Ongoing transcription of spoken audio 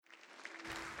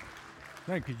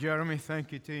Thank you, Jeremy.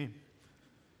 Thank you, team.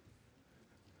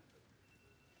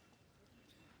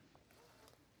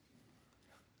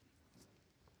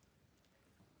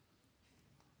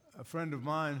 A friend of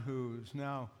mine who's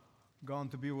now gone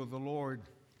to be with the Lord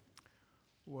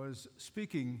was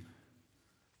speaking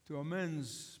to a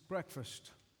men's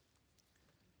breakfast,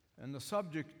 and the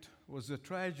subject was the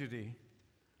tragedy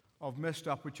of missed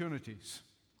opportunities.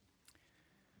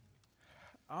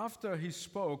 After he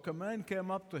spoke, a man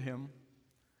came up to him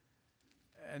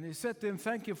and he said to him,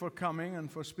 "Thank you for coming and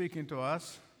for speaking to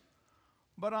us,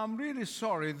 but I'm really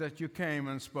sorry that you came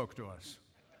and spoke to us."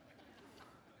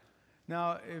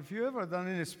 Now, if you've ever done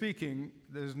any speaking,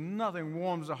 there's nothing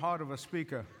warms the heart of a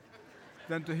speaker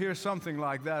than to hear something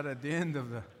like that at the end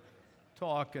of the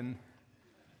talk. And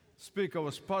the speaker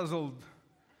was puzzled,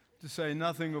 to say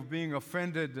nothing of being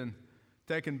offended and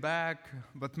taken back,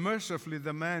 but mercifully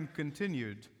the man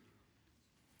continued.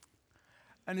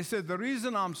 And he said, "The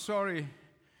reason I'm sorry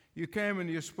you came and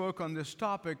you spoke on this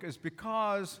topic is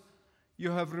because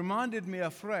you have reminded me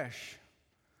afresh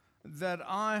that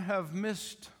I have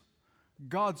missed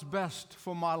God's best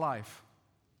for my life.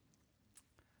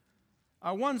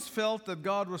 I once felt that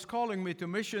God was calling me to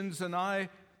missions, and I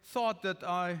thought that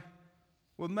I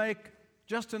would make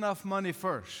just enough money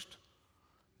first.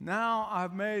 Now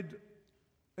I've made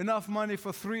enough money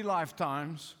for 3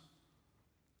 lifetimes,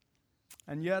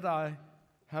 and yet I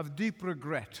have deep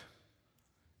regret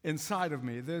inside of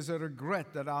me. There's a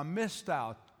regret that I missed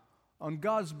out on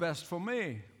God's best for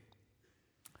me."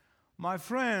 My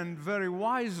friend very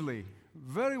wisely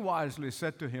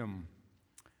said to him,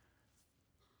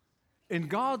 "In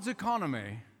God's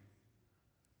economy,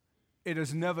 it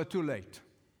is never too late.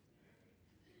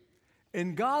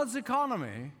 In God's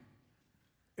economy,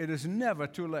 it is never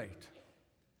too late."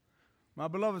 My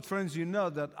beloved friends, you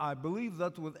know that I believe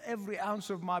that with every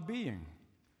ounce of my being.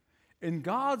 In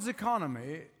God's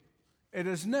economy, it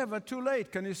is never too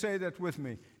late. Can you say that with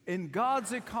me? In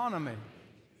God's economy.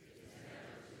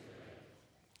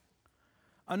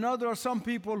 I know there are some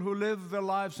people who live their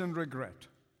lives in regret.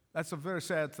 That's a very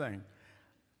sad thing.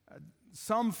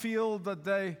 Some feel that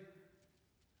they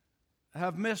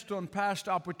have missed on past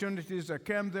opportunities that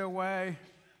came their way,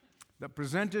 that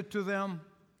presented to them,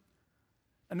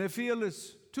 and they feel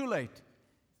it's too late.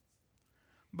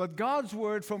 But God's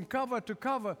word from cover to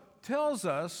cover tells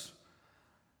us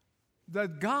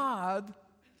that God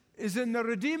is in the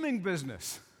redeeming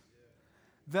business,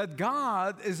 that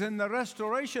God is in the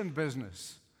restoration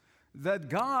business, that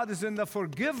God is in the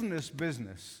forgiveness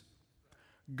business.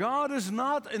 God is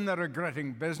not in the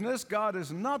regretting business. God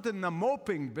is not in the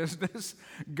moping business.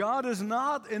 God is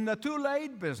not in the too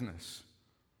late business.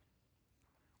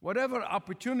 Whatever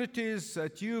opportunities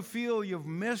that you feel you've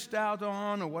missed out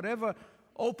on, or whatever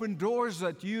open doors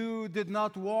that you did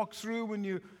not walk through when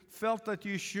you felt that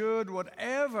you should,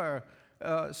 whatever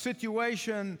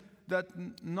situation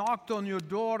that knocked on your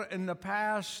door in the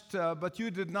past, but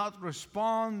you did not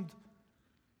respond,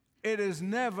 it is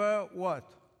never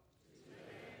what?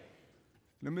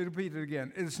 Let me repeat it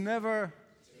again. It's never.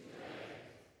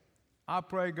 I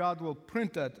pray God will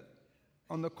print that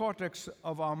on the cortex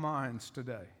of our minds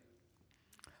today.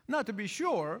 Now, to be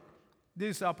sure,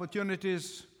 these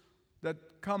opportunities that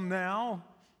come now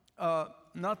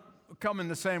not come in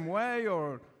the same way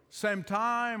or same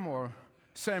time or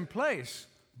same place,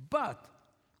 but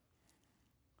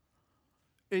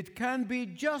it can be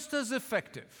just as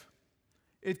effective.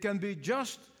 It can be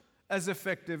just as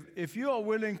effective if you are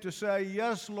willing to say,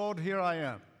 "Yes, Lord, here I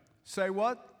am." Say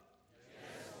what?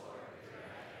 Yes, Lord, here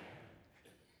I am.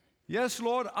 Yes,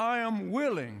 Lord, I am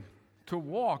willing to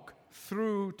walk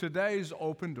through today's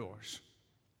open doors.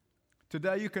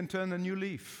 Today you can turn a new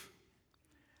leaf.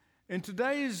 In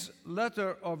today's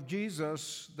letter of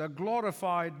Jesus, the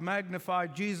glorified,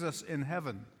 magnified Jesus in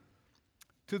heaven,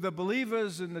 to the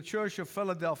believers in the church of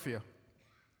Philadelphia,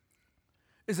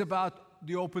 is about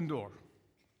the open door.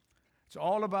 It's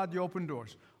all about the open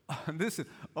doors. Listen,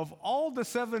 of all the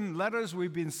 7 letters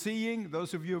we've been seeing,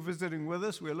 those of you visiting with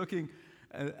us, we're looking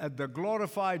at the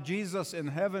glorified Jesus in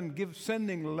heaven,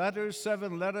 sending letters,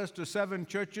 7 letters to 7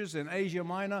 churches in Asia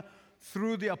Minor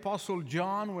through the Apostle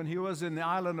John when he was in the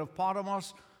island of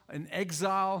Patmos in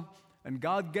exile. And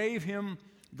God gave him,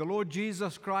 the Lord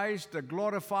Jesus Christ, the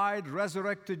glorified,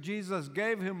 resurrected Jesus,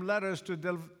 gave him letters to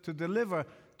deliver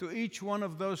to each one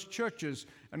of those churches.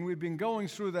 And we've been going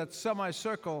through that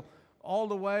semicircle all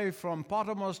the way from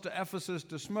Patmos to Ephesus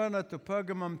to Smyrna to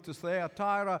Pergamum to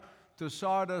Thyatira to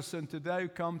Sardis, and today we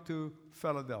come to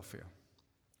Philadelphia.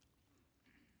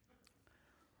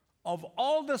 Of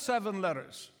all the 7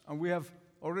 letters, and we have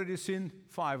already seen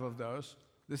 5 of those,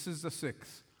 this is the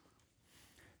 6th.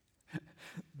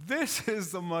 This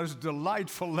is the most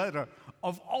delightful letter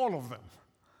of all of them.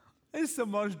 It's the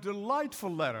most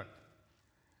delightful letter.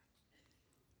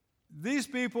 These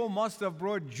people must have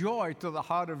brought joy to the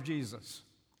heart of Jesus.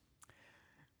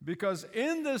 Because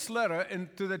in this letter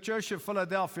to the church of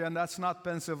Philadelphia, and that's not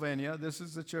Pennsylvania, this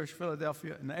is the church of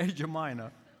Philadelphia in Asia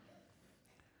Minor,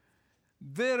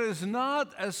 there is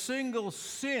not a single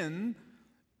sin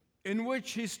in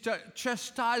which he's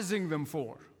chastising them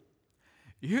for.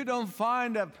 You don't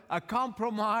find a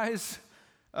compromise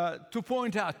to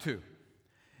point out to.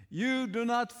 You do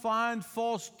not find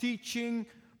false teaching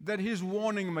that he's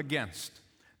warning them against.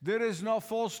 There is no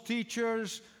false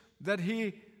teachers that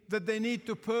they need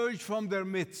to purge from their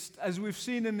midst, as we've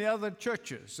seen in the other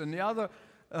churches and the other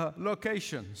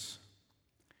locations.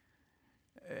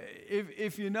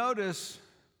 If you notice,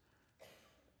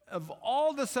 of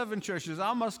all the 7 churches,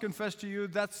 I must confess to you,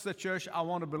 that's the church I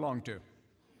want to belong to.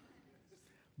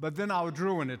 But then I would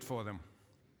ruin it for them.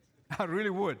 I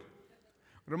really would.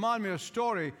 Remind me of a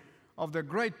story of the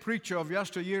great preacher of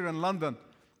yesteryear in London.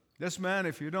 This man,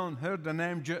 if you don't heard the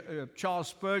name, Charles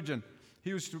Spurgeon,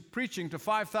 he was preaching to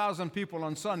 5,000 people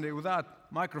on Sunday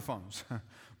without microphones,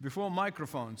 before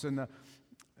microphones in the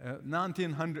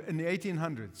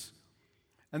 1800s.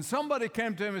 And somebody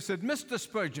came to him and said, "Mr.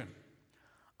 Spurgeon,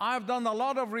 I've done a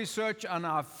lot of research and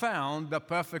I've found the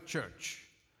perfect church."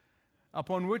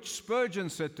 Upon which Spurgeon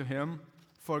said to him,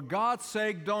 "For God's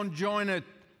sake, don't join it.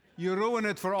 You ruin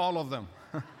it for all of them."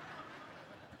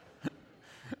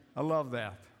 I love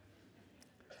that.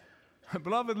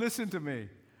 Beloved, listen to me.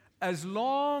 As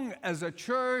long as a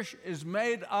church is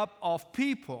made up of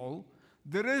people,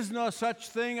 there is no such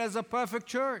thing as a perfect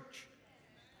church.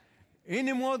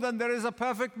 Any more than there is a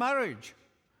perfect marriage.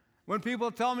 When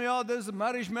people tell me, "Oh, there's a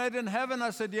marriage made in heaven,"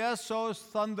 I said, "Yes, so is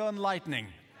thunder and lightning."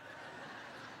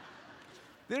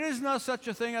 There is no such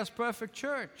a thing as perfect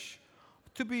church.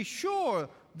 To be sure,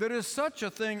 there is such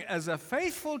a thing as a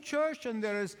faithful church and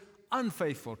there is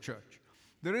unfaithful church.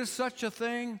 There is such a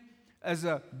thing as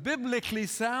a biblically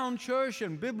sound church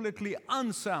and biblically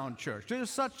unsound church. There is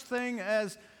such thing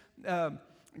as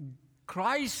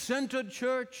Christ-centered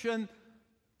church, and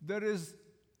there is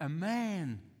a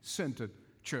man-centered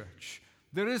church.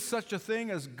 There is such a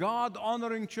thing as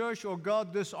God-honoring church or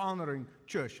God-dishonoring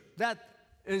church. That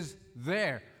is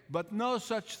there, but no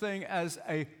such thing as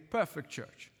a perfect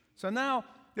church. So now,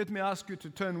 let me ask you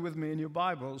to turn with me in your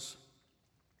Bibles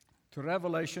to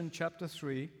Revelation chapter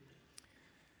 3,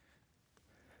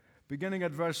 beginning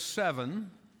at verse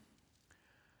 7.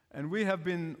 And we have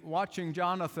been watching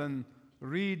Jonathan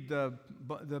read the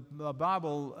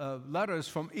Bible letters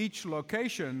from each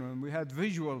location, and we had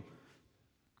visual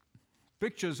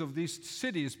pictures of these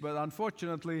cities, but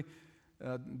unfortunately,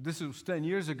 this was 10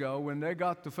 years ago. When they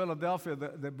got to Philadelphia,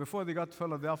 before they got to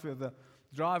Philadelphia, the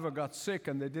driver got sick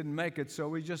and they didn't make it, so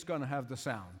we're just going to have the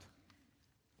sound.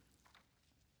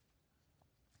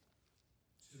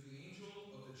 To the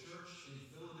angel of the church in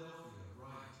Philadelphia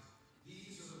write,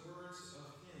 "These are the words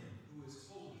of him who is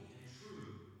holy and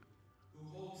true, who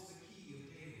holds the key of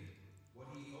David. What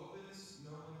he opens,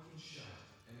 no one can shut,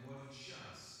 and what he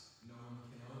shuts, no one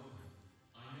can open.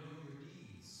 I know your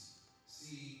deeds.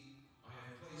 See, I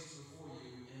have placed before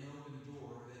you an open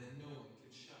door that no one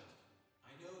can shut.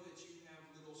 I know that you have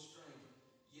little strength,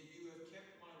 yet you have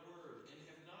kept my word and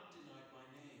have not denied my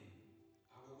name.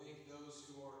 I will make those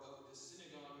who are of the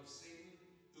synagogue of Satan,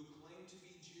 who claim to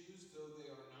be Jews though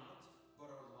they are not, but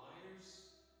are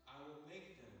liars, I will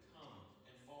make them come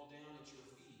and fall down at your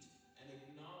feet and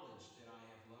acknowledge that I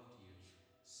have loved you,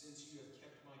 since you have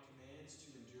kept my commands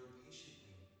to endure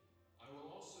patiently. I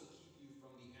will also keep you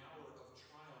from the hour of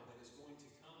trial that is going to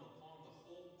come upon the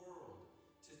whole world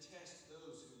to test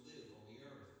those who live on the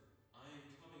earth. I am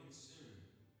coming soon.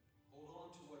 Hold on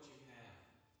to what you have,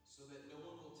 so that no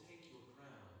one will take your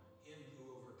crown. Him who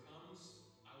overcomes,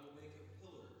 I will make a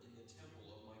pillar in the temple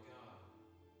of my God.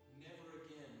 Never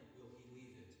again will he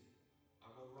leave it. I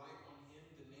will write on him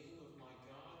the name of my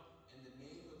God and the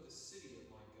name of the city of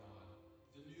my God,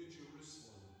 the new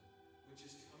Jerusalem, which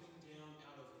is coming down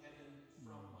out of heaven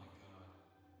from my God.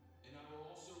 And I will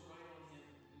also write on him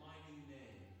my new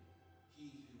name.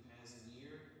 He who has an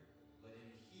ear, let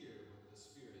him hear what the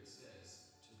Spirit says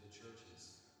to the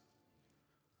churches."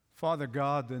 Father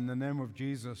God, in the name of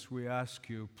Jesus, we ask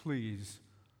you, please,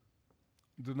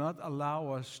 do not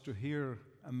allow us to hear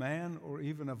a man or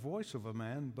even a voice of a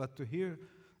man, but to hear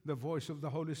the voice of the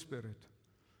Holy Spirit.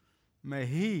 May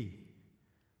He,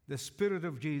 the Spirit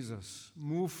of Jesus,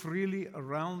 move freely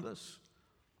around us,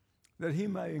 that He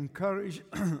may encourage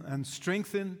and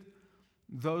strengthen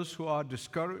those who are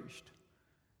discouraged,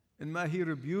 and may He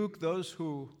rebuke those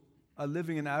who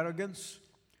living in arrogance,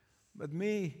 but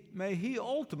may He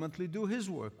ultimately do His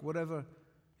work, whatever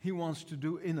He wants to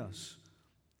do in us.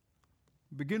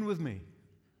 Begin with me,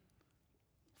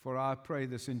 for I pray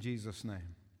this in Jesus'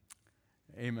 name.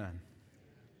 Amen.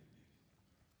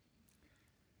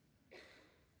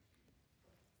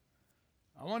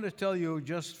 I want to tell you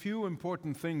just a few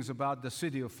important things about the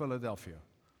city of Philadelphia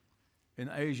in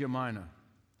Asia Minor.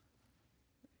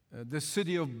 The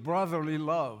city of brotherly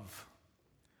love.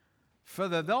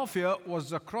 Philadelphia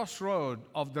was the crossroad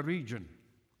of the region.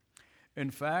 In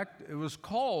fact, it was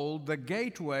called the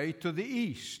gateway to the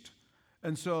east.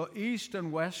 And so east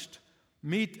and west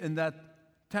meet in that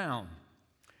town.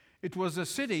 It was a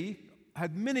city,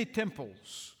 had many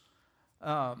temples,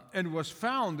 and was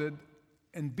founded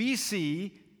in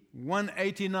BC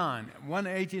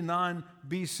 189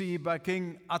 BC by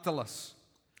King Attalus.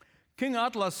 King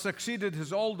Attalus succeeded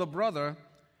his older brother,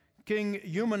 King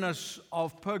Eumenes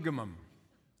of Pergamum.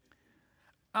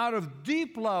 Out of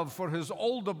deep love for his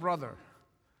older brother,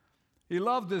 he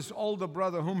loved his older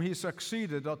brother whom he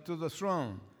succeeded to the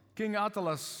throne. King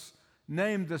Attalus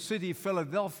named the city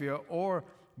Philadelphia, or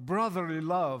brotherly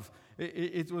love.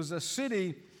 It was a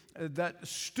city that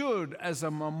stood as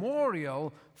a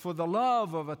memorial for the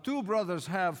love of two brothers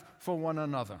have for one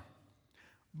another.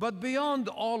 But beyond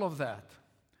all of that,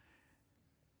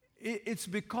 it's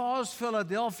because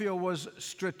Philadelphia was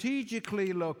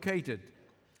strategically located,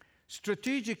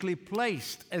 strategically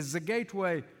placed as the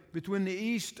gateway between the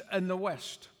east and the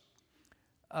west.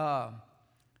 The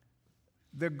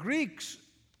Greeks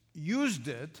used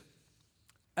it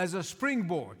as a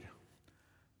springboard.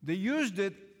 They used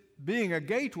it being a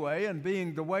gateway and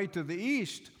being the way to the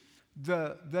east.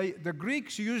 The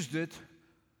Greeks used it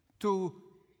to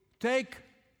take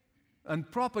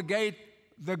and propagate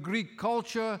the Greek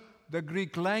culture, the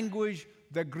Greek language,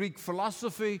 the Greek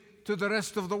philosophy to the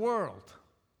rest of the world.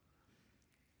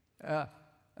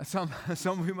 Some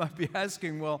of you might be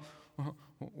asking, well,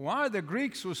 why the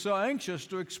Greeks were so anxious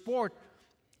to export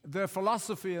their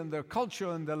philosophy and their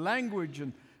culture and their language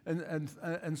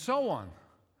and so on?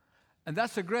 And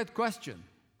that's a great question.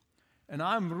 And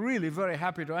I'm really very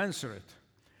happy to answer it.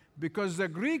 Because the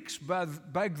Greeks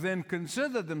back then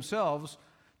considered themselves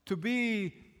to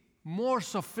be more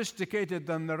sophisticated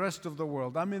than the rest of the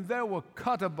world. I mean, they were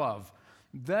cut above.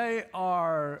 They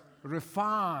are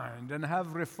refined and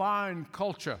have refined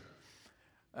culture.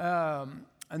 And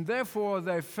therefore,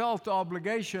 they felt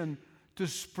obligation to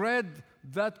spread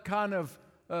that kind of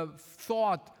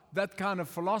thought, that kind of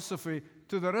philosophy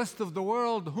to the rest of the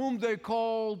world, whom they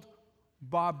called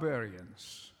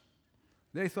barbarians.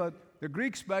 They thought, the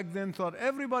Greeks back then thought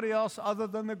everybody else other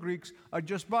than the Greeks are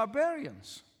just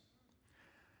barbarians.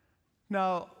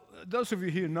 Now, those of you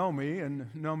here know me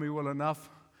and know me well enough.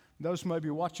 Those maybe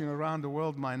watching around the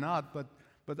world might not, but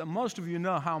most of you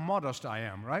know how modest I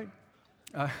am, right?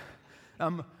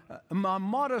 My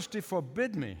modesty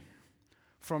forbid me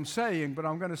from saying, but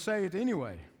I'm going to say it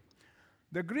anyway.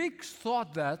 The Greeks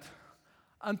thought that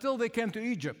until they came to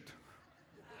Egypt.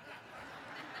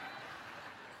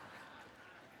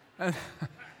 And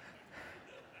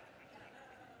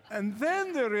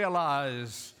then they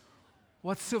realized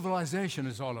what civilization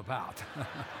is all about.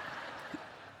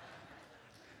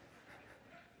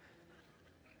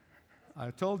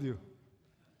 I told you,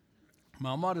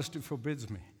 my modesty forbids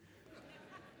me,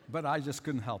 but I just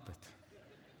couldn't help it.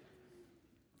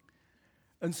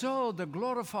 And so the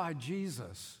glorified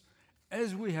Jesus,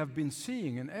 as we have been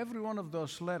seeing in every one of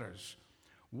those letters,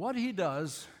 what he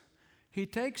does, he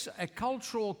takes a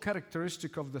cultural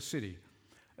characteristic of the city,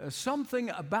 something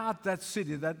about that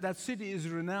city that city is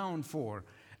renowned for,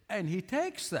 and he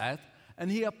takes that and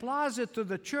he applies it to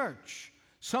the church.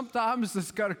 Sometimes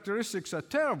these characteristics are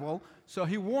terrible, so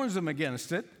he warns them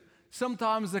against it.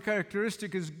 Sometimes the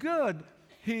characteristic is good,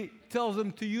 he tells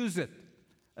them to use it.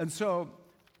 And so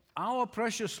our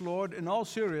precious Lord, in all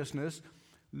seriousness,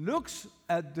 looks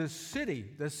at the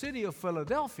city of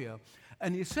Philadelphia,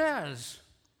 and he says,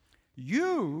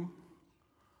 you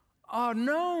are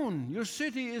known, your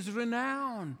city is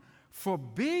renowned for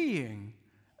being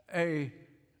a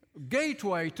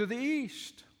gateway to the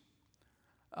east.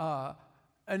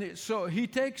 So he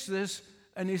takes this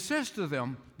and he says to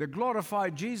them, the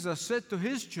glorified Jesus said to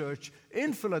his church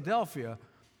in Philadelphia,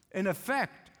 in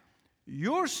effect,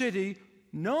 your city,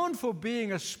 known for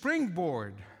being a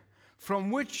springboard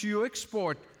from which you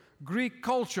export Greek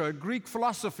culture, Greek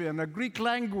philosophy, and a Greek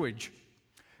language.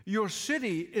 Your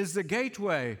city is the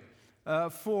gateway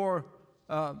for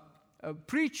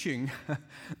preaching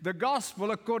the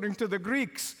gospel according to the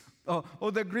Greeks,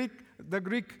 or the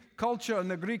Greek culture and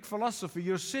the Greek philosophy.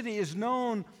 Your city is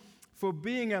known for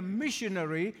being a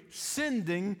missionary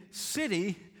sending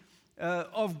city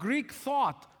of Greek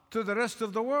thought to the rest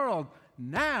of the world.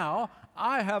 Now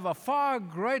I have a far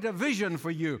greater vision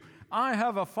for you. I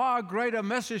have a far greater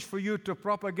message for you to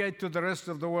propagate to the rest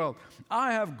of the world.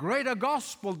 I have greater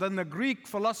gospel than the Greek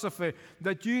philosophy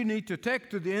that you need to take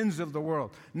to the ends of the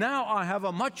world. Now I have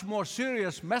a much more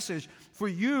serious message for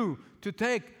you to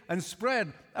take and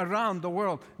spread around the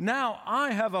world. Now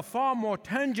I have a far more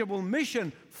tangible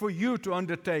mission for you to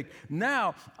undertake.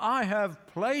 Now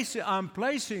I'm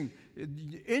placing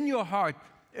in your heart,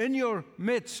 in your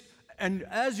midst, and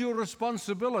as your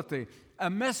responsibility, a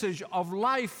message of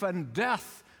life and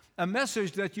death, a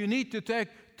message that you need to take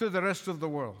to the rest of the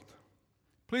world.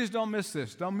 Please don't miss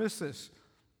this. Don't miss this.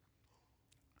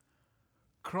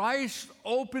 Christ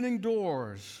opening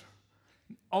doors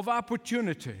of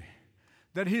opportunity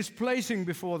that He's placing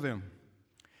before them.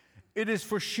 It is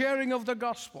for sharing of the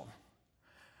gospel.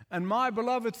 And my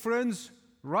beloved friends,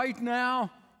 right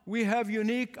now, we have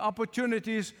unique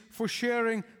opportunities for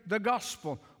sharing the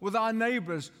gospel with our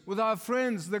neighbors, with our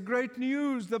friends, the great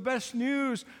news, the best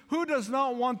news. Who does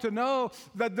not want to know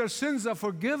that their sins are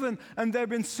forgiven and they've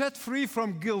been set free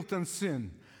from guilt and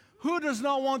sin? Who does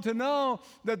not want to know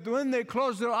that when they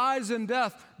close their eyes in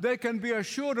death, they can be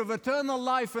assured of eternal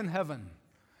life in heaven?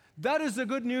 That is the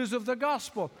good news of the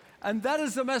gospel, and that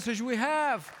is the message we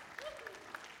have.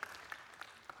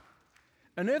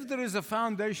 And if there is a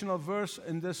foundational verse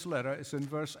in this letter, it's in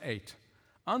verse 8.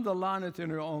 Underline it in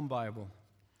your own Bible.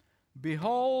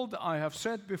 Behold, I have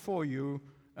set before you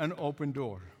an open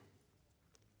door.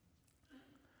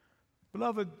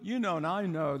 Beloved, you know and I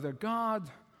know that God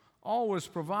always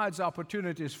provides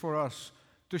opportunities for us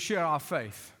to share our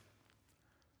faith.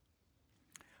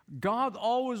 God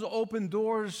always opens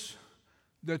doors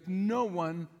that no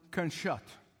one can shut.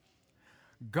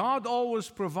 God always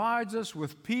provides us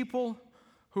with people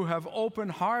who have open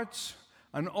hearts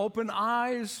and open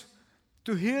eyes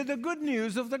to hear the good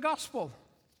news of the gospel.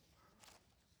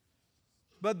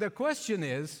 But the question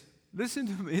is, listen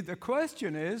to me, the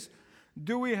question is,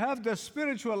 do we have the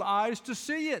spiritual eyes to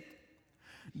see it?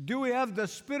 Do we have the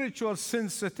spiritual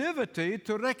sensitivity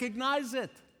to recognize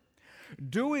it?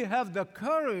 Do we have the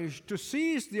courage to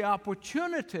seize the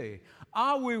opportunity?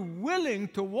 Are we willing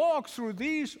to walk through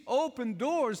these open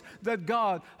doors that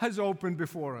God has opened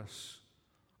before us?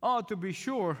 Oh, to be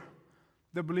sure,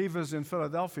 the believers in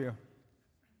Philadelphia,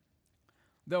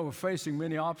 they were facing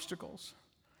many obstacles.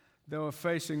 They were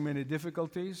facing many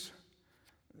difficulties.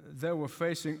 They were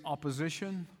facing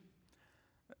opposition.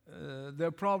 They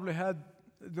probably had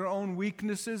their own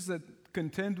weaknesses that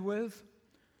contend with.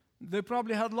 They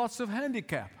probably had lots of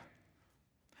handicap.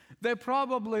 They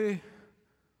probably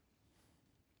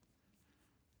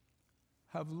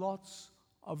have lots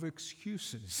of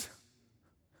excuses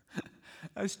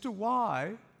as to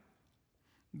why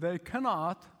they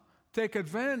cannot take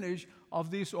advantage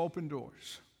of these open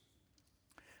doors.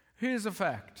 Here's a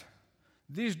fact.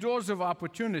 These doors of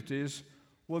opportunities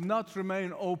will not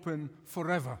remain open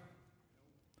forever.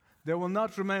 They will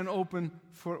not remain open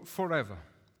forever.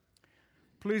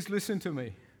 Please listen to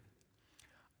me.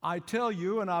 I tell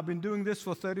you, and I've been doing this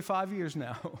for 35 years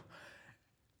now,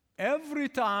 every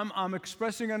time I'm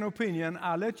expressing an opinion,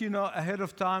 I let you know ahead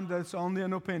of time that it's only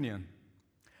an opinion.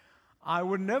 I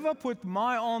would never put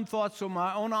my own thoughts or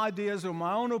my own ideas or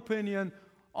my own opinion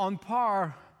on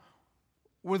par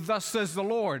with thus says the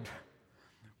Lord.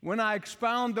 When I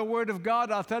expound the Word of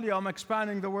God, I'll tell you I'm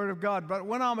expounding the Word of God. But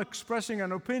when I'm expressing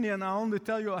an opinion, I only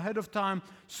tell you ahead of time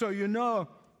so you know.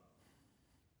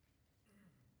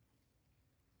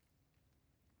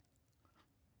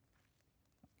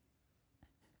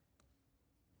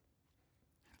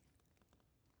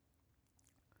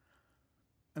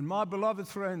 And my beloved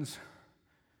friends,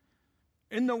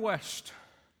 in the West,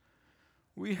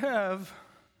 we have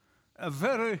a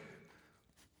very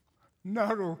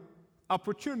narrow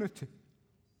opportunity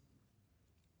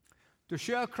to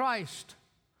share Christ,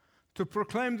 to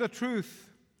proclaim the truth,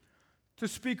 to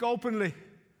speak openly,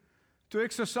 to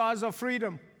exercise our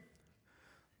freedom.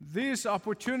 These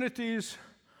opportunities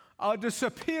are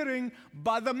disappearing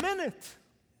by the minute.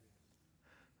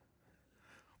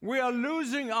 We are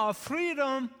losing our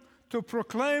freedom to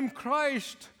proclaim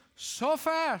Christ so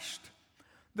fast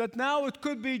that now it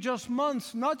could be just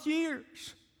months, not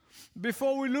years,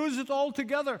 before we lose it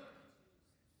altogether.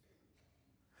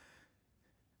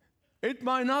 It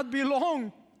might not be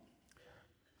long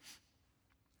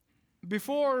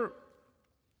before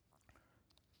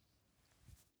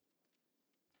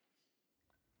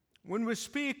when we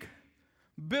speak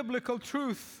biblical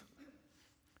truth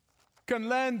can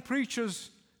land preachers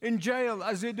in jail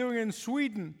as they're doing in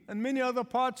Sweden and many other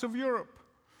parts of Europe.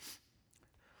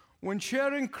 When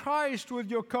sharing Christ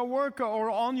with your coworker or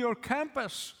on your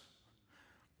campus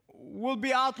will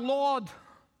be outlawed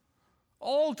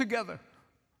altogether.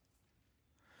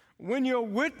 When your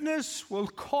witness will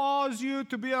cause you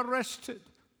to be arrested.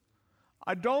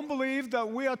 I don't believe that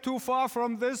we are too far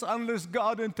from this unless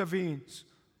God intervenes.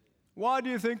 Why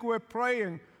do you think we're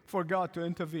praying for God to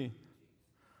intervene?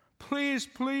 Please,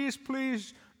 please,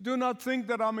 please do not think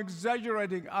that I'm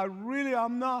exaggerating. I really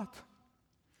am not.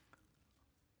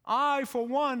 I, for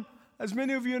one, as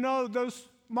many of you know, those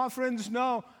my friends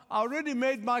know, I already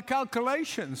made my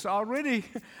calculations. I'm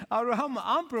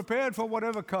prepared for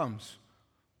whatever comes.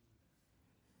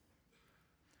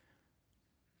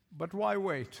 But why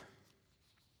wait?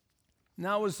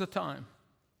 Now is the time.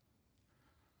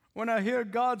 When I hear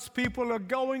God's people are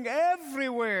going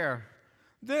everywhere,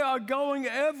 they are going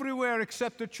everywhere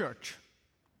except the church.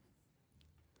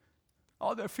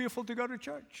 Oh, they're fearful to go to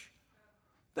church.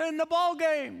 They're in the ball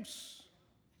games.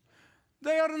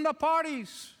 They are in the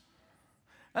parties.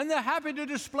 And they're happy to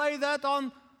display that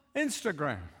on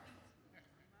Instagram.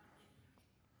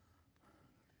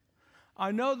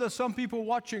 I know there's some people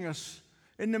watching us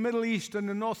in the Middle East and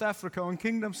in North Africa on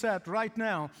Kingdom Set right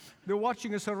now. They're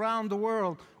watching us around the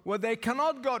world where they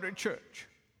cannot go to church.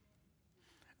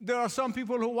 There are some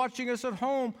people who are watching us at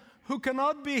home who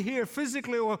cannot be here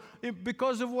physically or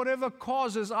because of whatever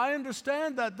causes. I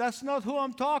understand that. That's not who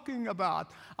I'm talking about.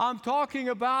 I'm talking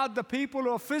about the people who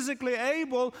are physically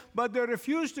able, but they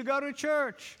refuse to go to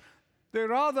church. They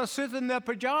rather sit in their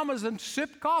pajamas and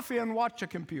sip coffee and watch a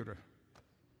computer.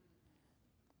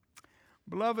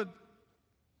 Beloved,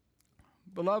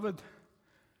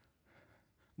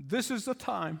 this is the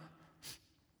time.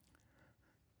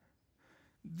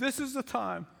 This is the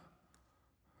time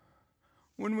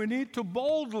when we need to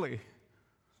boldly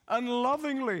and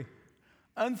lovingly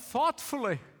and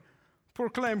thoughtfully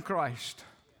proclaim Christ.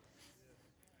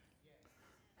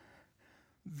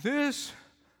 This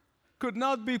could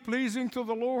not be pleasing to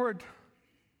the Lord.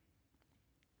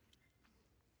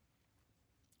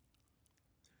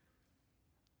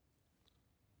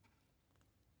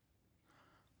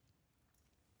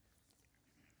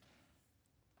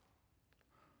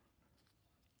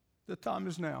 The time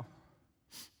is now.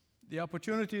 The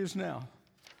opportunity is now.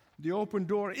 The open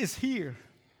door is here.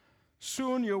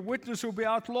 Soon your witness will be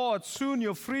outlawed. Soon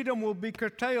your freedom will be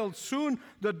curtailed. Soon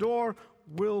the door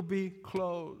will be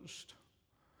closed.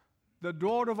 The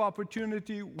door of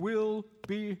opportunity will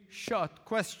be shut.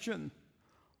 Question: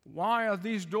 why are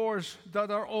these doors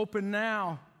that are open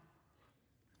now?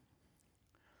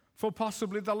 For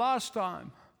possibly the last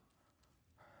time.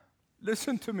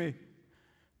 Listen to me.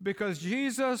 Because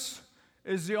Jesus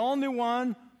is the only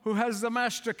one who has the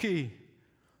master key.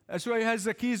 That's why he has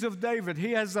the keys of David.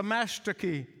 He has the master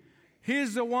key.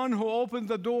 He's the one who opened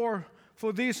the door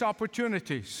for these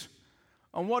opportunities.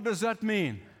 And what does that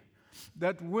mean?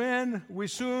 That when we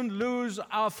soon lose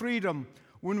our freedom,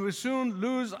 when we soon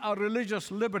lose our religious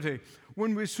liberty,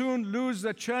 when we soon lose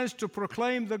the chance to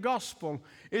proclaim the gospel,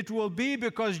 it will be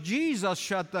because Jesus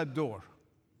shut that door.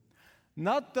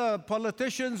 Not the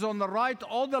politicians on the right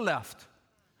or the left,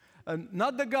 and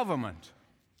not the government,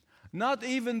 not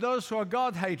even those who are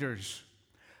God haters,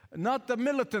 not the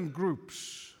militant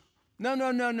groups. No.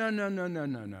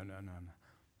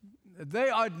 They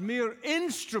are mere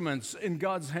instruments in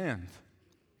God's hand.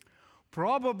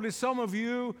 Probably some of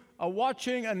you are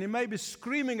watching and you may be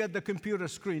screaming at the computer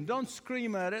screen. Don't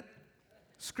scream at it.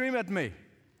 Scream at me.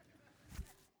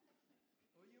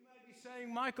 Well, you may be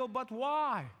saying, Michael, but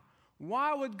why?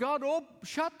 Why would God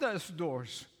shut those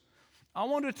doors? I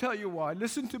want to tell you why.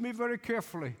 Listen to me very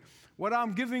carefully. What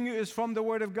I'm giving you is from the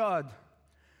Word of God.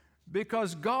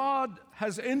 Because God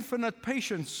has infinite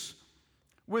patience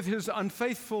with His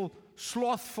unfaithful,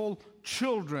 slothful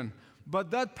children.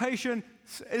 But that patience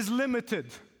is limited.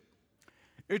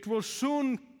 It will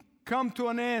soon come to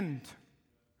an end.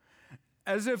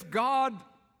 As if God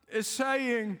is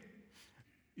saying,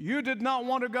 you did not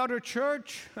want to go to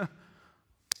church?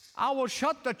 I will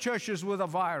shut the churches with a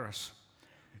virus.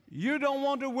 You don't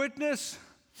want to witness?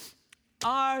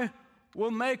 I will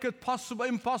make it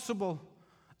impossible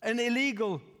and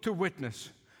illegal to witness.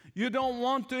 You don't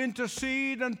want to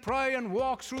intercede and pray and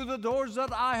walk through the doors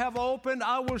that I have opened?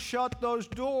 I will shut those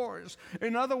doors.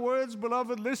 In other words,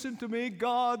 beloved, listen to me.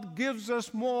 God gives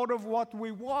us more of what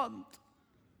we want.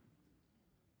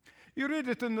 You read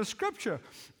it in the Scripture.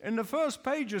 In the first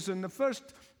pages, in the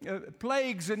first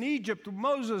plagues in Egypt,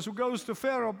 Moses who goes to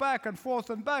Pharaoh back and forth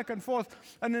and back and forth.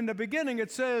 And in the beginning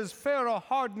it says Pharaoh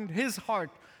hardened his heart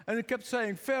And it kept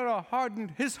saying, Pharaoh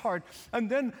hardened his heart. And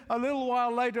then a little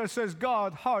while later it says,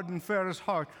 God hardened Pharaoh's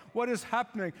heart. What is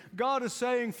happening? God is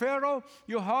saying, Pharaoh,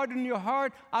 you harden your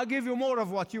heart, I'll give you more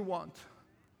of what you want.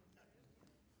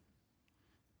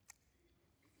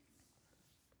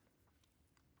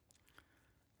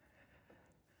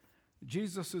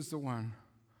 Jesus is the one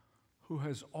who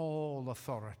has all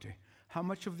authority. How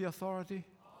much of the authority?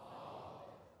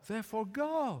 All. Therefore,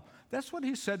 go. That's what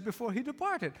he said before he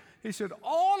departed. He said,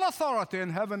 all authority in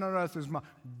heaven and earth is mine.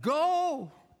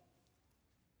 Go.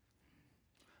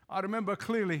 I remember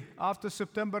clearly after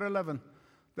September 11,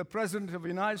 the President of the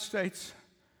United States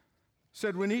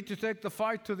said, we need to take the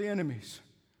fight to the enemies.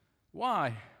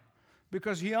 Why?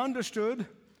 Because he understood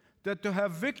that to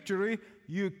have victory,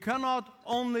 you cannot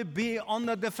only be on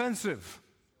the defensive.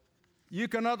 You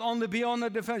cannot only be on the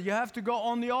defense. You have to go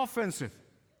on the offensive.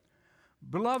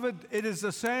 Beloved, it is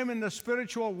the same in the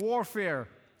spiritual warfare.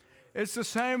 It's the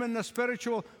same in the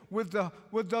spiritual with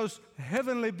those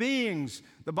heavenly beings.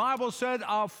 The Bible said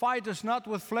our fight is not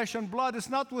with flesh and blood. It's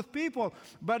not with people,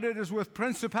 but it is with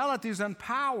principalities and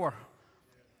power.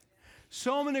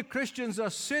 So many Christians are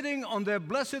sitting on their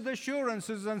blessed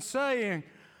assurances and saying,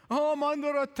 oh, I'm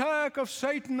under attack of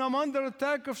Satan. I'm under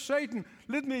attack of Satan.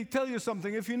 Let me tell you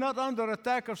something. If you're not under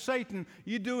attack of Satan,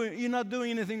 you're not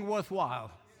doing anything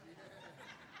worthwhile.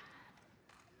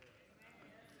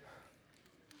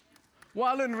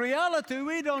 While in reality,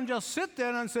 we don't just sit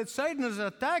there and say, Satan is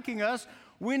attacking us.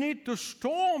 We need to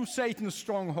storm Satan's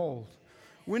stronghold.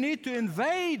 We need to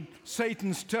invade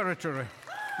Satan's territory.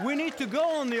 We need to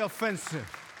go on the offensive.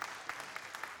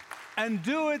 And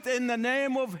do it in the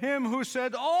name of him who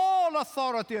said, all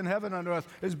authority in heaven and earth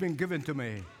has been given to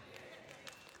me.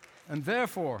 And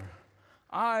therefore,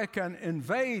 I can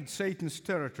invade Satan's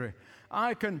territory.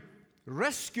 I can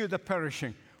rescue the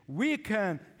perishing. We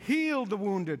can heal the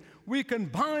wounded. We can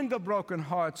bind the broken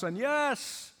hearts. And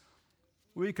yes,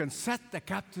 we can set the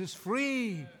captives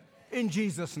free in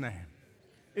Jesus' name.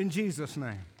 In Jesus'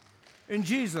 name. In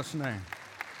Jesus' name.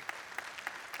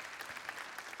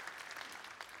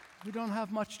 We don't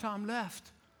have much time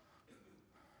left.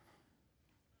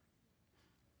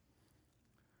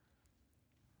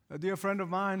 A dear friend of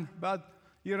mine, about a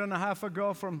year and a half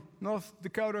ago from North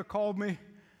Dakota, called me.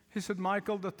 He said,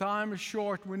 Michael, the time is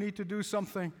short. We need to do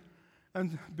something.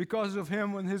 And because of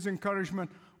him and his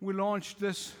encouragement, we launched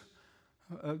this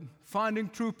Finding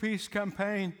True Peace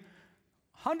campaign.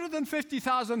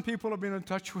 150,000 people have been in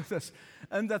touch with us.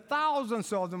 And the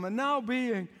thousands of them are now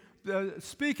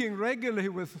speaking regularly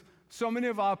with so many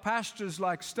of our pastors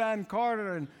like Stan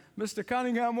Carter and Mr.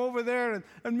 Cunningham over there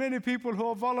and many people who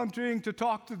are volunteering to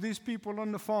talk to these people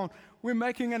on the phone. We're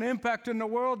making an impact in the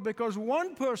world because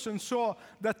one person saw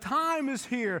the time is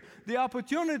here, the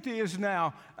opportunity is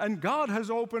now, and God has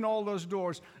opened all those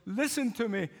doors. Listen to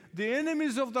me. The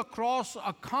enemies of the cross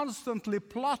are constantly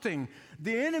plotting.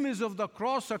 The enemies of the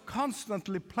cross are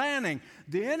constantly planning.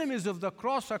 The enemies of the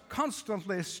cross are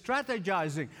constantly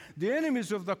strategizing. The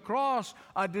enemies of the cross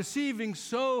are deceiving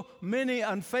so many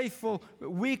unfaithful,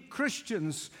 weak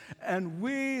Christians. And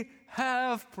we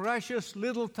have precious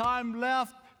little time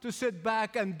left to sit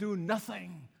back and do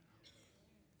nothing.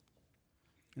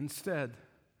 Instead,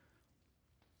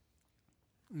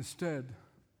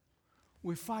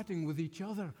 we're fighting with each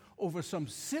other over some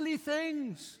silly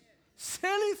things.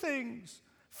 Silly things.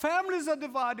 Families are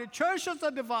divided. Churches are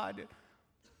divided.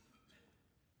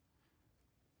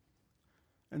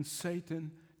 And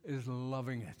Satan is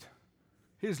loving it.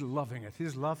 He's loving it.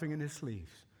 He's laughing in his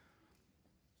sleeves.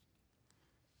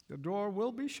 The door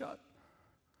will be shut.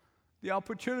 The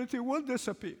opportunity will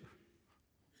disappear.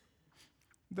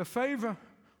 The favor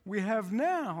we have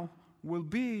now will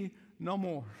be no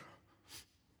more.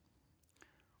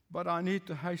 But I need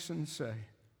to hasten and say,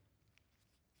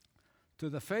 to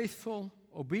the faithful,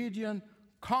 obedient,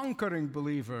 conquering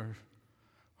believer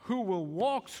who will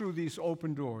walk through these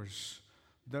open doors,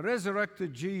 the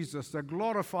resurrected Jesus, the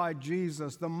glorified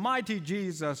Jesus, the mighty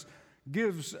Jesus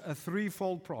gives a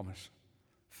threefold promise.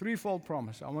 Threefold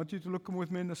promise. I want you to look with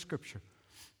me in the scripture.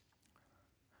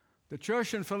 The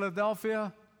church in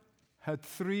Philadelphia had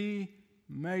three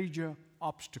major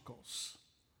obstacles.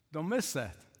 Don't miss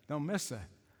that. Don't miss that.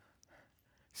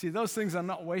 See, those things are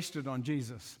not wasted on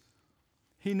Jesus.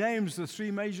 He names the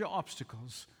three major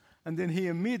obstacles, and then he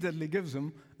immediately gives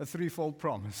them a threefold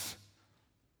promise.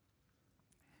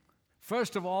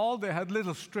 First of all, they had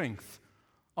little strength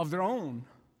of their own.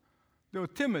 They were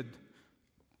timid.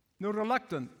 They were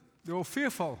reluctant. They were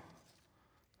fearful.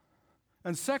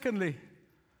 And secondly,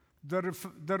 the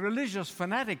religious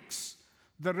fanatics,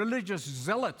 the religious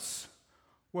zealots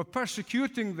were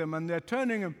persecuting them, and they're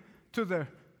turning them to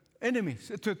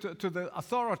enemies, to the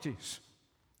authorities.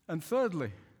 And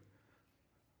thirdly,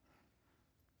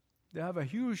 they have a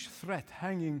huge threat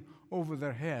hanging over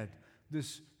their head.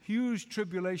 This huge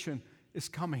tribulation is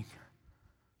coming.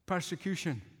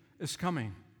 Persecution is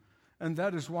coming. And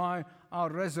that is why our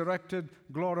resurrected,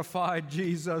 glorified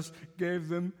Jesus gave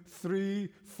them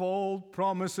threefold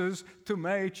promises to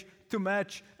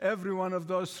match every one of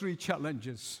those three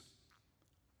challenges.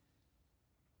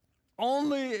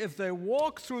 Only if they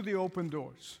walk through the open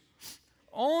doors,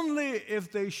 only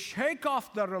if they shake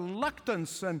off their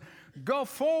reluctance and go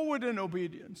forward in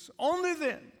obedience, only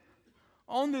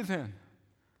then,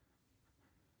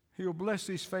 He will bless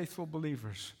these faithful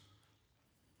believers.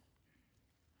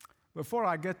 Before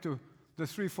I get to the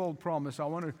threefold promise, I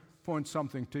want to point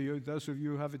something to you. Those of you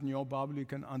who have it in your Bible, you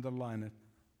can underline it.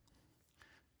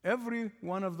 Every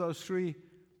one of those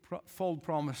threefold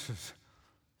promises,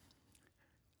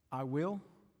 I will.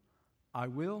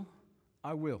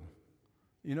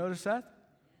 You notice that?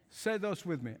 Say those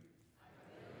with me.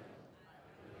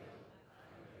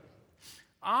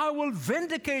 I will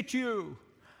vindicate you.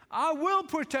 I will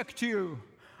protect you.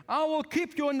 I will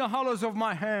keep you in the hollows of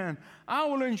my hand. I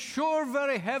will ensure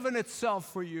very heaven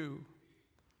itself for you.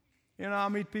 You know, I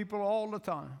meet people all the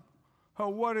time who are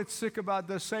worried sick about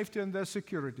their safety and their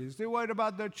securities. They worry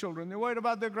about their children. They worry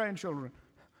about their grandchildren.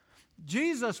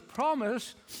 Jesus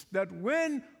promised that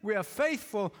when we are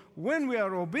faithful, when we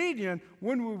are obedient,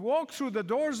 when we walk through the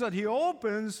doors that He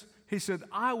opens, He said,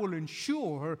 I will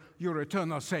ensure your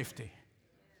eternal safety.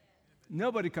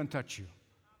 Nobody can touch you.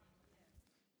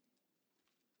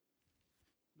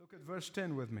 Look at verse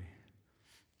 10 with me.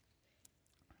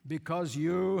 Because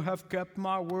you have kept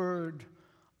my word,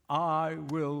 I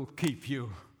will keep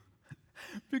you.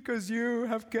 Because you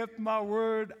have kept my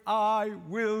word, I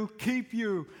will keep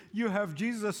you. You have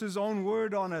Jesus' own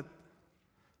word on it.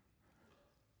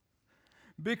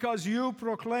 Because you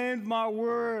proclaimed my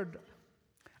word,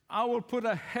 I will put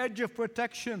a hedge of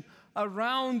protection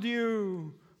around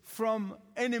you from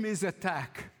enemy's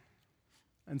attack.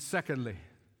 And secondly,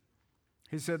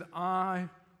 He said, I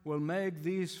will make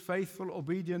these faithful,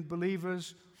 obedient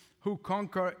believers who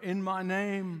conquer in my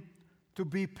name to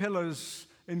be pillars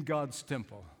in God's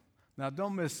temple. Now,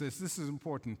 don't miss this. This is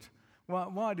important.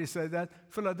 Why did He say that?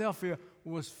 Philadelphia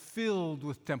was filled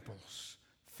with temples.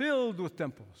 Filled with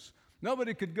temples.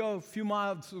 Nobody could go a few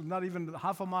miles, not even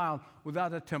half a mile,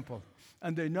 without a temple.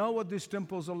 And they know what these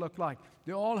temples will look like.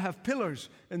 They all have pillars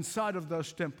inside of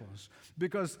those temples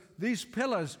because these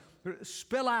pillars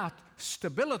spell out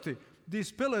stability.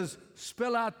 These pillars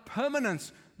spell out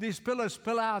permanence. These pillars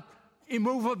spell out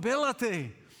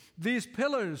immovability. These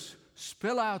pillars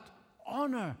spell out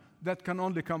honor that can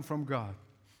only come from God.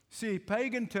 See,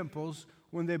 pagan temples,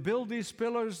 when they build these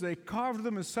pillars, they carve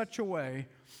them in such a way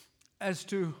as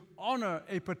to honor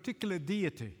a particular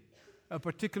deity,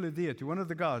 one of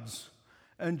the gods.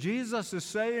 And Jesus is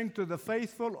saying to the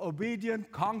faithful,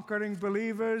 obedient, conquering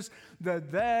believers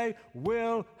that they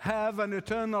will have an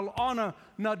eternal honor,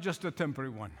 not just a temporary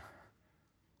one.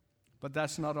 But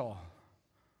that's not all.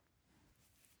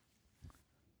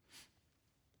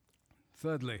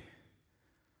 Thirdly,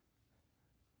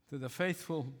 to the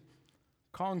faithful,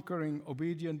 conquering,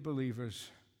 obedient believers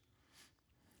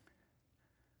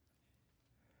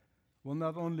will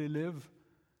not only live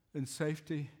in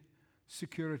safety,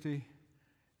 security,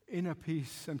 inner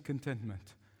peace and contentment.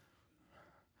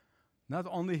 Not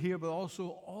only here, but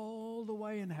also all the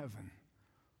way in heaven.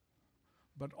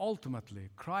 But ultimately,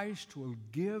 Christ will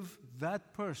give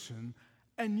that person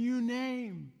a new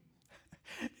name.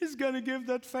 He's going to give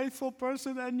that faithful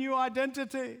person a new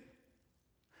identity.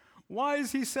 Why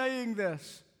is He saying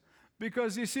this?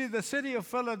 Because you see, the city of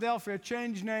Philadelphia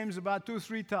changed names about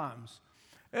 2-3 times.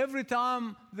 Every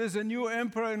time there's a new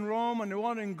emperor in Rome and they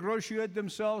want to ingratiate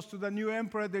themselves to the new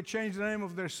emperor, they change the name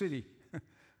of their city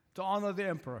to honor the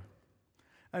emperor.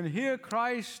 And here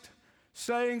Christ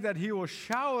saying that He will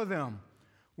shower them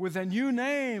with a new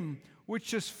name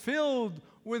which is filled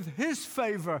with His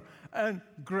favor and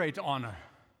great honor.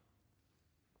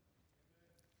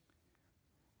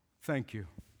 Thank you.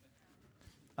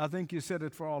 I think you said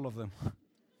it for all of them.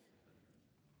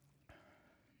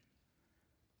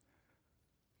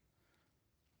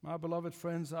 My beloved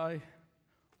friends, I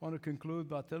want to conclude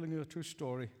by telling you a true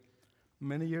story.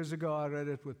 Many years ago, I read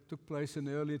it, what took place in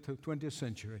the early 20th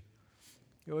century.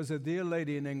 There was a dear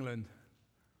lady in England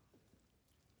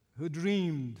who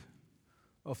dreamed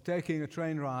of taking a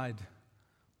train ride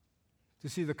to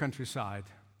see the countryside.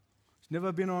 She's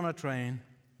never been on a train.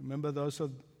 Remember, those are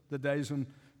the days when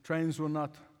trains were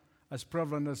not as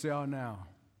prevalent as they are now.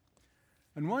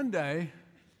 And one day,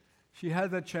 she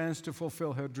had the chance to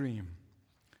fulfill her dream.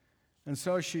 And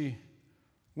so she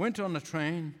went on the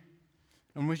train,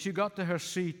 and when she got to her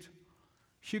seat,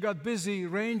 she got busy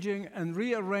arranging and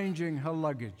rearranging her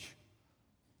luggage.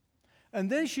 And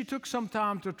then she took some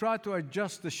time to try to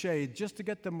adjust the shades just to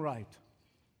get them right.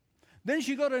 Then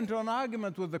she got into an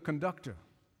argument with the conductor.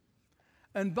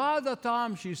 And by the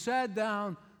time she sat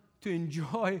down to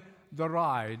enjoy the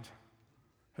ride,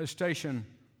 her station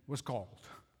was called.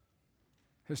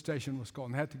 Her station was called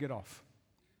and had to get off.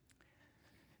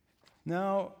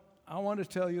 Now, I want to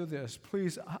tell you this.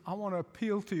 Please, I want to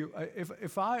appeal to you.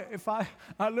 If I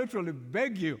literally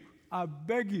beg you, I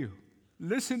beg you,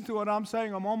 listen to what I'm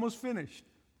saying. I'm almost finished.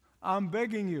 I'm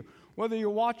begging you. Whether you're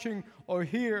watching or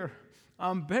here,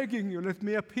 I'm begging you. Let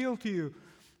me appeal to you.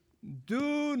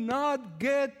 Do not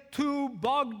get too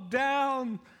bogged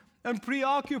down and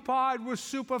preoccupied with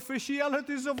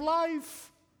superficialities of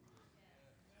life.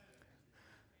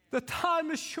 The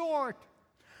time is short.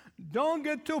 Don't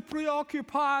get too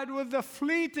preoccupied with the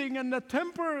fleeting and the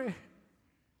temporary.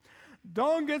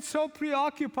 Don't get so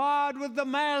preoccupied with the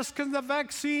masks and the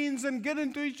vaccines and get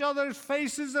into each other's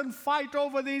faces and fight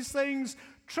over these things.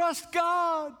 Trust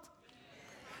God.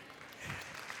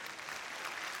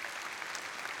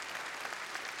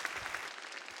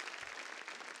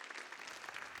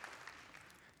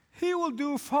 He will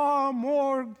do far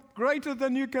more greater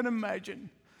than you can imagine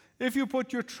if you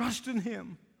put your trust in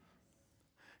Him.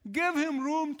 Give Him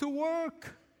room to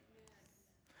work.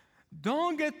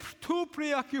 Don't get too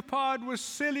preoccupied with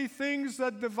silly things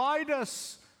that divide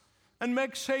us and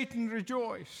make Satan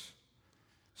rejoice.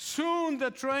 Soon the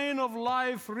train of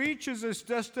life reaches its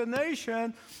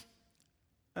destination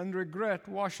and regret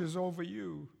washes over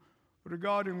you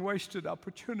regarding wasted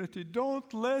opportunity.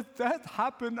 Don't let that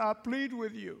happen, I plead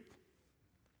with you.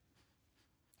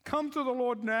 Come to the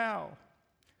Lord now.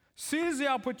 Seize the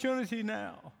opportunity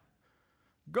now.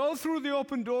 Go through the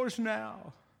open doors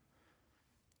now.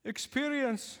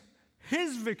 Experience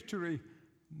His victory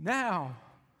now.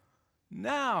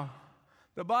 Now.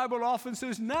 The Bible often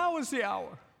says, now is the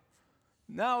hour.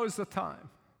 Now is the time.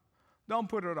 Don't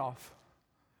put it off.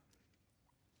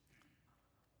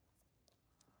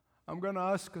 I'm going to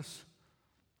ask us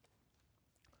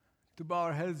to bow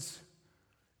our heads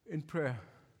in prayer.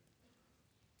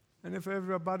 And if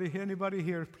anybody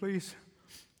here, please,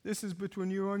 this is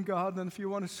between you and God. And if you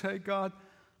want to say, God,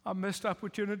 I missed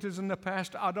opportunities in the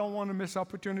past. I don't want to miss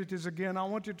opportunities again. I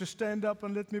want you to stand up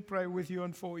and let me pray with you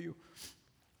and for you.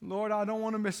 Lord, I don't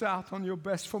want to miss out on your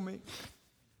best for me.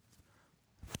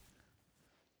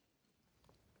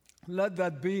 Let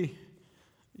that be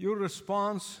your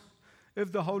response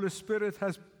if the Holy Spirit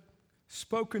has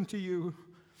spoken to you.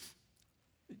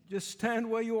 Just stand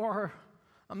where you are.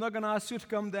 I'm not going to ask you to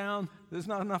come down. There's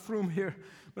not enough room here.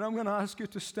 But I'm going to ask you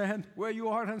to stand where you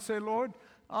are and say, Lord,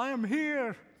 I am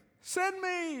here. Send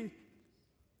me.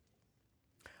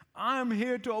 I am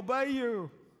here to obey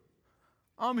you.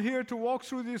 I'm here to walk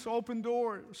through these open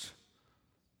doors.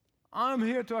 I'm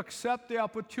here to accept the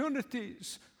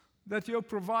opportunities that you're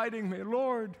providing me.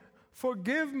 Lord,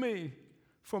 forgive me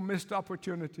for missed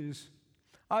opportunities.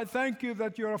 I thank you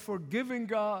that you're a forgiving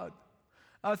God.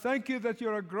 I thank you that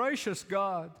you're a gracious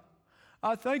God.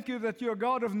 I thank you that you're a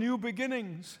God of new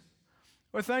beginnings.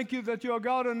 I thank you that you're a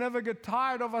God who never get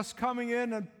tired of us coming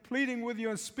in and pleading with you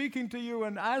and speaking to you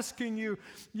and asking you.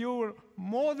 You're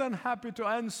more than happy to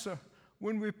answer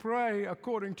when we pray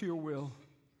according to your will.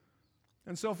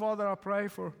 And so, Father, I pray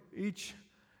for each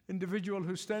individual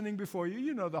who's standing before you.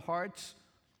 You know the hearts.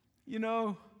 You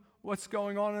know what's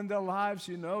going on in their lives.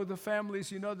 You know the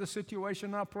families. You know the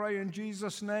situation. I pray in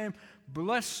Jesus' name,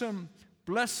 bless them,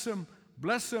 bless them,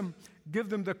 bless them. Give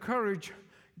them the courage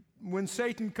when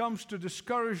Satan comes to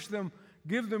discourage them.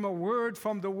 Give them a word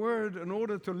from the Word in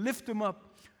order to lift them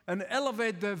up and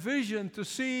elevate their vision to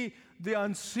see the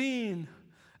unseen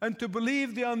and to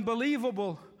believe the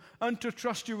unbelievable and to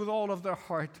trust you with all of their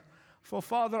heart. For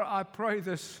Father, I pray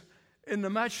this in the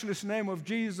matchless name of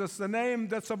Jesus, the name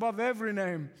that's above every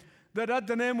name, that at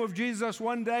the name of Jesus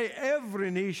one day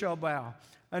every knee shall bow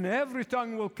and every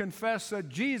tongue will confess that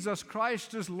Jesus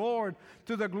Christ is Lord,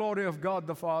 to the glory of God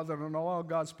the Father. And all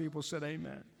God's people said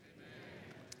amen.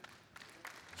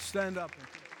 Stand up.